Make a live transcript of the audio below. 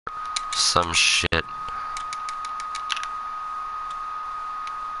some shit.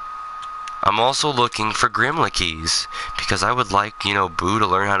 I'm also looking for Grimla keys because I would like, you know, Boo to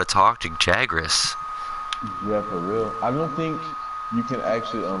learn how to talk to Jagras. Yeah, for real. I don't think you can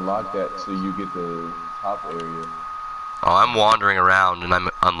actually unlock that till you get the top area. Oh, I'm wandering around and I'm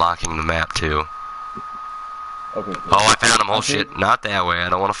unlocking the map too. Okay, cool. Oh, I found him. Oh I think shit, not that way. I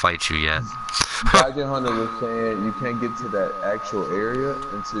don't want to fight you yet. Gaijin Hunter was saying you can't get to that actual area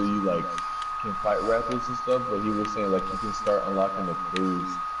until you like can fight Rathalos and stuff, but he was saying like you can start unlocking the clues.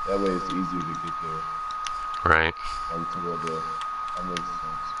 That way it's easier to get there. Right. Like to where that makes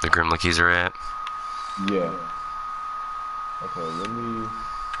sense. The Grimla keys are at. Yeah. Okay, let me.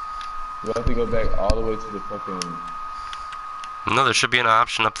 Do I have to go back all the way to the fucking? No, there should be an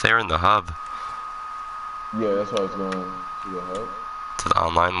option up there in the hub. Yeah, that's why I was going to the hub. To the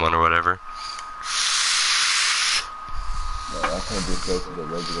online one or whatever. No, I can't just go to the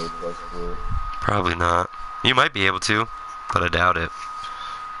regular quest for it. Probably not. You might be able to, but I doubt it.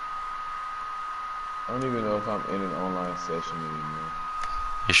 I don't even know if I'm in an online session anymore.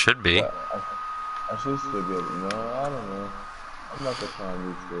 You should be. But I should still be able to. No, I don't know. I'm about to climb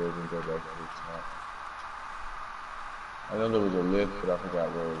these stairs and go back to the top. I know there was a lift, but I forgot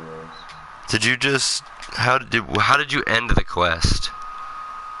where it was. Did you just... How did you end the quest?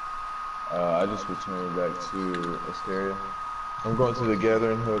 I just returned back to Asteria. I'm going to the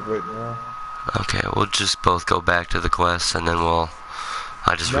Gathering Hub right now. Okay, we'll just both go back to the quest and then I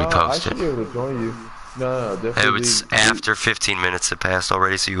just I repost should it. be able to join you. No, definitely. It's after 15 minutes had passed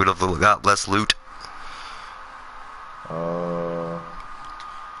already, so you would have got less loot.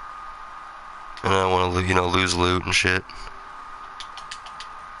 And I don't want to, you know, lose loot and shit.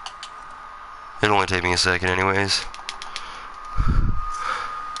 It'll only take me a second anyways.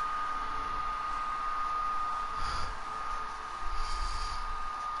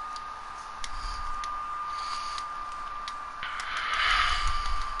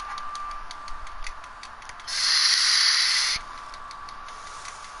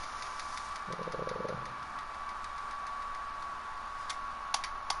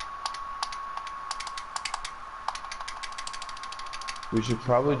 We should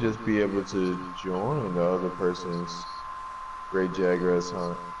probably just be able to join the other person's Great Jagras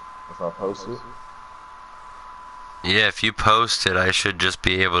hunt if I post it. Yeah, if you post it, I should just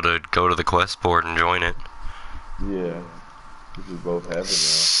be able to go to the quest board and join it. Yeah, we both have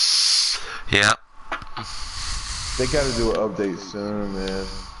it now. Yeah. They gotta do an update soon, man,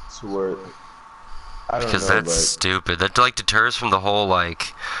 to where, I don't know, Because that's stupid. That, like, deters from the whole,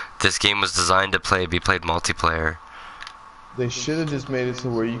 like, this game was designed to be played multiplayer. They should have just made it to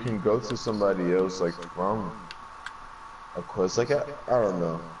where you can go to somebody else, like, from a quest. Like, I don't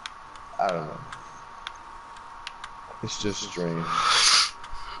know. I don't know. It's just strange.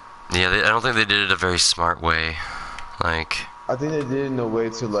 Yeah, I don't think they did it a very smart way. Like... I think they did it in a way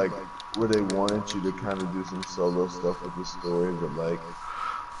to, like, where they wanted you to kind of do some solo stuff with the story, but, like...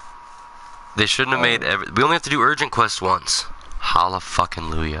 They shouldn't have made we only have to do urgent quest once.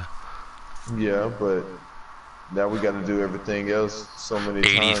 Hallelujah. Yeah, but... now we gotta do everything else so many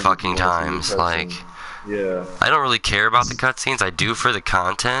 80 fucking times, like... Yeah. I don't really care about the cutscenes. I do for the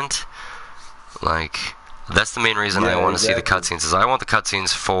content. Like... That's the main reason I want to see the cutscenes, is I want the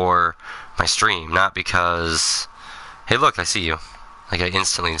cutscenes for my stream, not because... Hey look, I see you. Like, I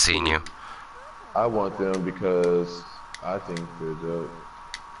instantly seen you. I want them because I think they're dope.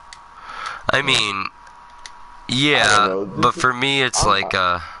 I mean... Yeah, but for me it's like,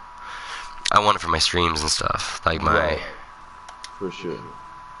 I want it for my streams and stuff. Like my... Right. For sure.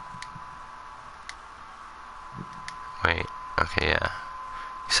 Wait, okay, yeah.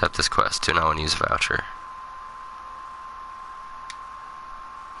 Accept this quest. Do not want to use a voucher.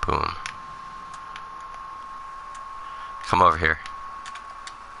 Boom. Come over here.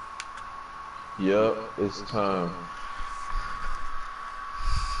 Yep, it's time.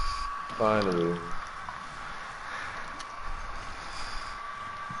 Finally.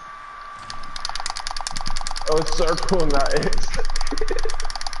 Oh, it's circle, not X.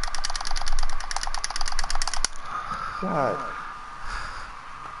 God.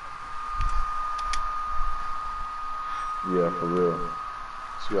 Yeah, for real.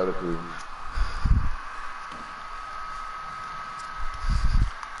 You gotta prove.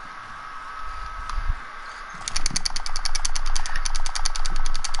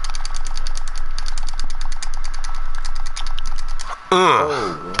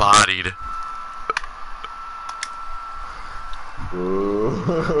 Oh, bodied.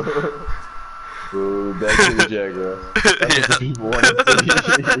 Boo, back to the Jaguar. That's what the people want to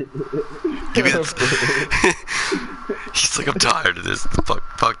see. Give me the He's like, I'm tired of this.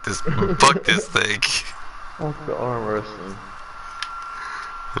 Fuck this thing. Fuck the arm wrestling.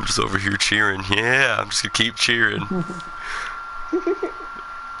 I'm just over here cheering. Yeah, I'm just gonna keep cheering.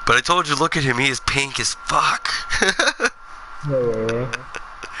 But I told you, look at him. He is pink as fuck.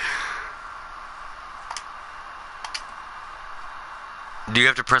 Do you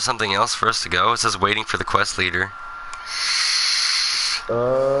have to press something else for us to go? It says waiting for the quest leader.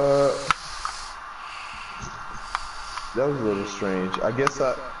 That was a little strange. I guess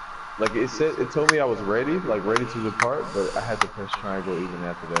like it told me I was ready to depart, but I had to press triangle even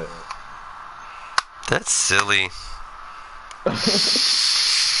after that. That's silly.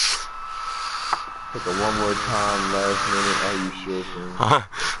 Took a one more time last minute. Are you sure? Thing.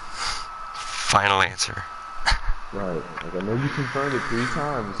 Final answer. Right. Like I know you confirmed it 3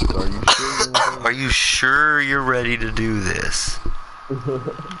 times. Are you sure? Are you sure you're ready to do this?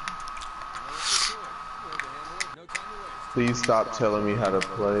 Please stop telling me how to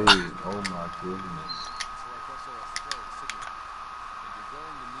play. Oh my goodness.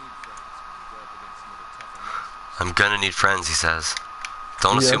 I'm gonna need friends, he says.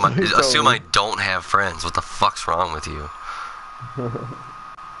 Don't assume I don't have friends. What the fuck's wrong with you?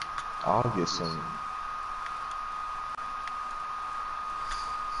 I'll get some.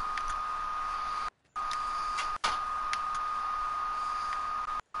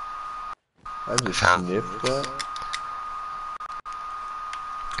 I just sniffed that.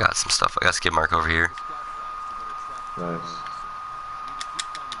 Got some stuff. I got skid mark over here. Nice.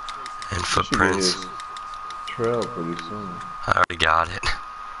 And footprints. Trail pretty soon. I already got it.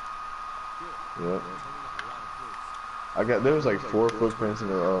 Yep. There was like 4 footprints in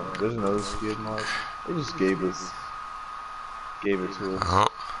a row. There's another skid mark. They just gave it to us. Oh,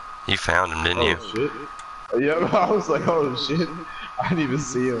 you found him, didn't you? Oh shit. Yep, I was like, oh shit. I didn't even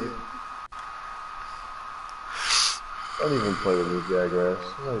see him. Don't even play with me, Jackrass.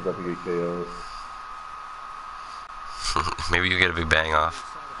 I'm not about to get KO'd. Maybe you get a big bang off.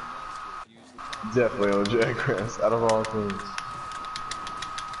 Definitely on Jackrass, out of all things.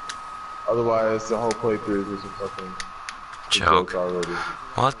 Otherwise, the whole playthrough is just a fucking joke already.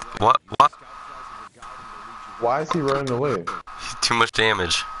 What? Why is he running away? Too much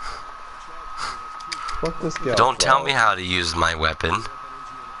damage. Fuck this guy. Don't tell me how to use my weapon.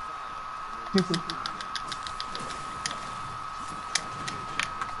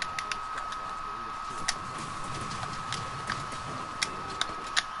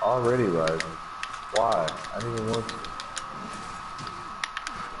 Already rising. Why? I didn't even want to.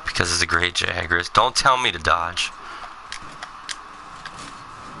 Because it's a great Jagras. Don't tell me to dodge.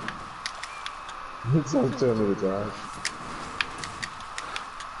 Don't tell me to dodge.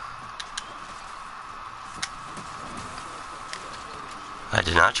 I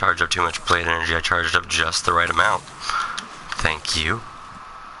did not charge up too much blade energy. I charged up just the right amount. Thank you.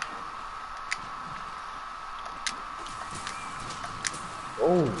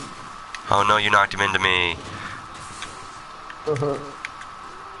 Oh no, you knocked him into me.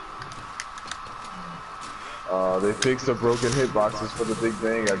 They fixed the broken hitboxes for the Big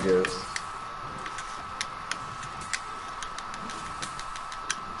Bang, I guess.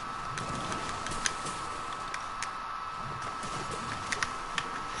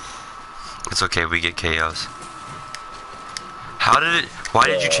 It's okay, we get KOs. Why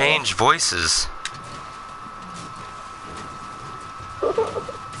did you change voices?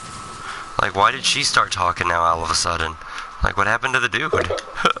 Like, why did she start talking now all of a sudden? Like, what happened to the dude?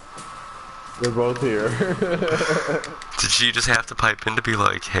 They're both here. Did she just have to pipe in to be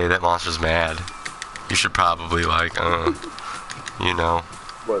like, hey, that monster's mad. You should probably, like, you know.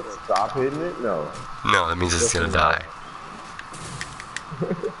 What, stop hitting it? No. No, that means it's gonna die.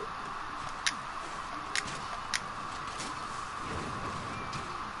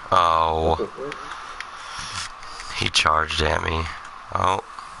 Oh. He charged at me. Oh.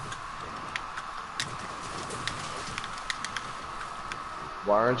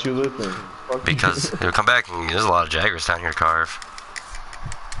 Why aren't you lifting? Because he'll come back and there's a lot of Jagras down here to carve.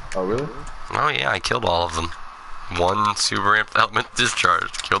 Oh, really? Oh, yeah, I killed all of them. One super amped element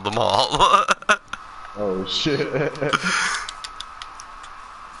discharge. Killed them all. Oh, shit.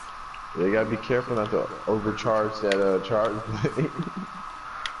 You gotta be careful not to overcharge that charge blade.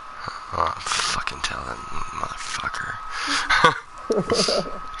 Oh, fucking tell that motherfucker.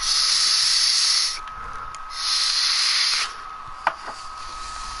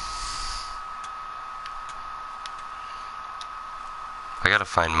 I gotta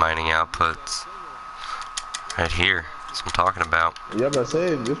find mining outputs. Right here. That's what I'm talking about. Yeah, but I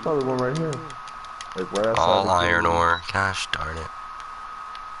say there's probably one right here. Like right outside All the iron cave. ore. Gosh darn it.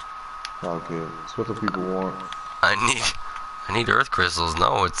 Okay, it's what the people want. I need earth crystals.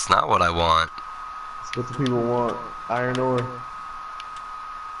 No, it's not what I want. It's what the people want. Iron ore.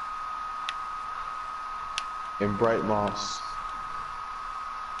 And bright moss.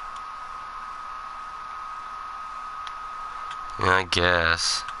 Yeah, I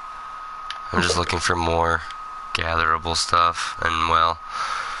guess. I'm just looking for more gatherable stuff and, well,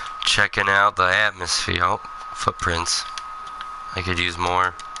 checking out the atmosphere. Oh, footprints. I could use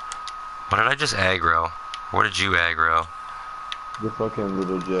more. What did I just aggro? What did you aggro? The fucking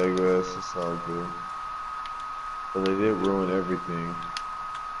little jackass, it's all good. But they did ruin everything.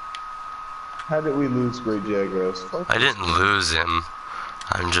 How did we lose Great Jackass? Fuck I this didn't game. lose him.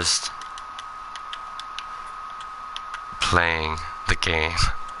 I'm just playing the game.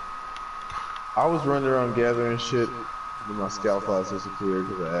 I was running around gathering shit, but my scout files disappeared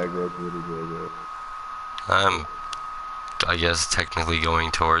because I aggroed the little jackass. I'm, I guess, technically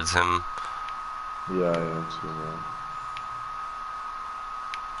going towards him. Yeah, I am too, man.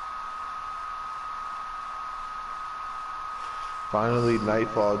 Finally,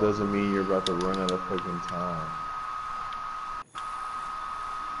 nightfall doesn't mean you're about to run out of fucking time.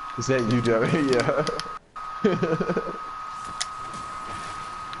 Is that you, Joey? Yeah.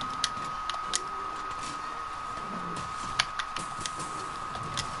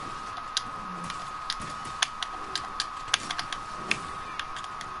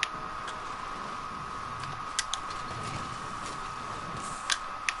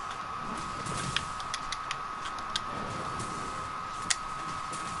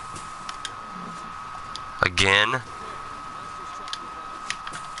 Again.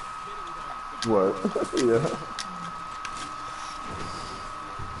 What? Yeah.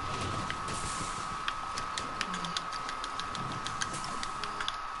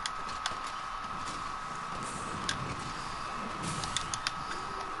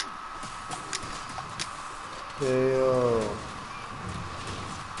 Hey, yo.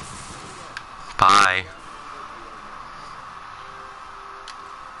 Bye.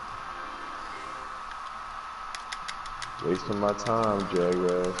 Wasting my time,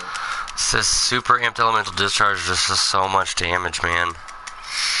 Jackass. This super amped elemental discharge just does so much damage, man.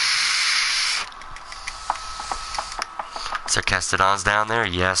 Is there Kestodons down there?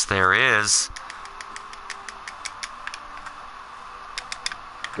 Yes, there is.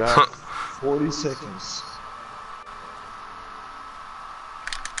 Got 40 seconds.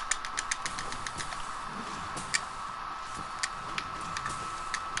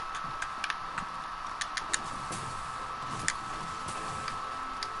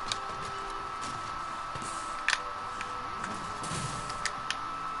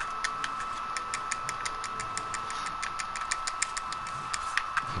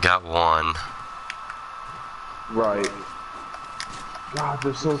 Got one. Right. God,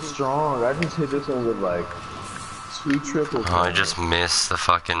 they're so strong. I just hit this one with like 2 triple. Oh, I just missed the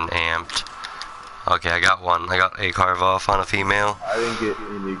fucking amped. Okay, I got one. I got a carve off on a female. I didn't get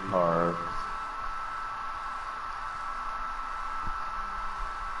any carve.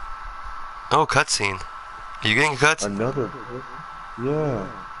 Oh, cutscene. Are you getting a cutscene? Another. Yeah.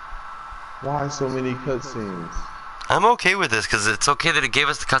 Why so many cutscenes? I'm okay with this because it's okay that it gave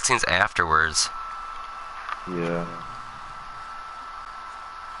us the cutscenes afterwards. Yeah.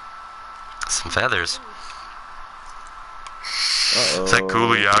 Some feathers. Uh-oh. Is that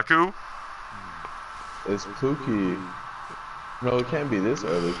Kuliyaku? It's Pookie. No, it can't be this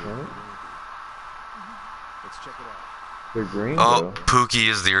early, can it? Let's check it out. They're green, Oh, though. Pookie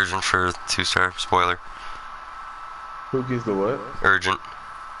is the urgent for 2-star. Spoiler. Pookie's the what? Urgent.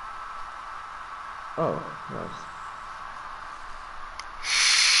 Oh, nice.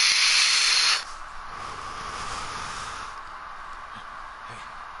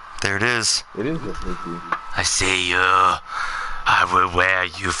 There it is. It is a Pookie. I see you. I will wear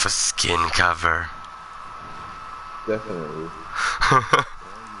you for skin cover. Definitely.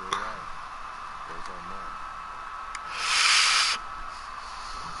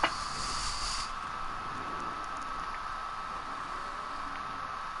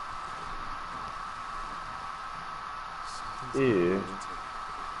 Yeah.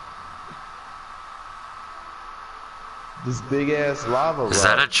 This big ass lava Is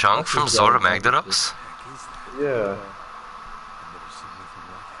that a rock. chunk That's from what's Zora going on. Magdaros? Yeah.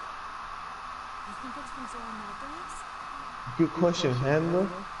 You think it's from Zora Magdaros? Good question, Handler.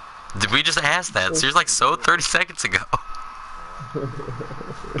 Did we just ask that? So you're like so 30 seconds ago.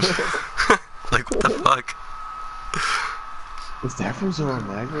 Like what the fuck? Is that from Zora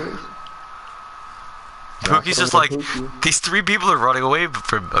Magdaros? Pookie's just like, these 3 people are running away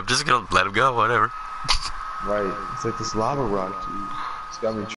from. I'm just gonna let him go. Whatever. Right. It's like this lava rock, dude. It's got me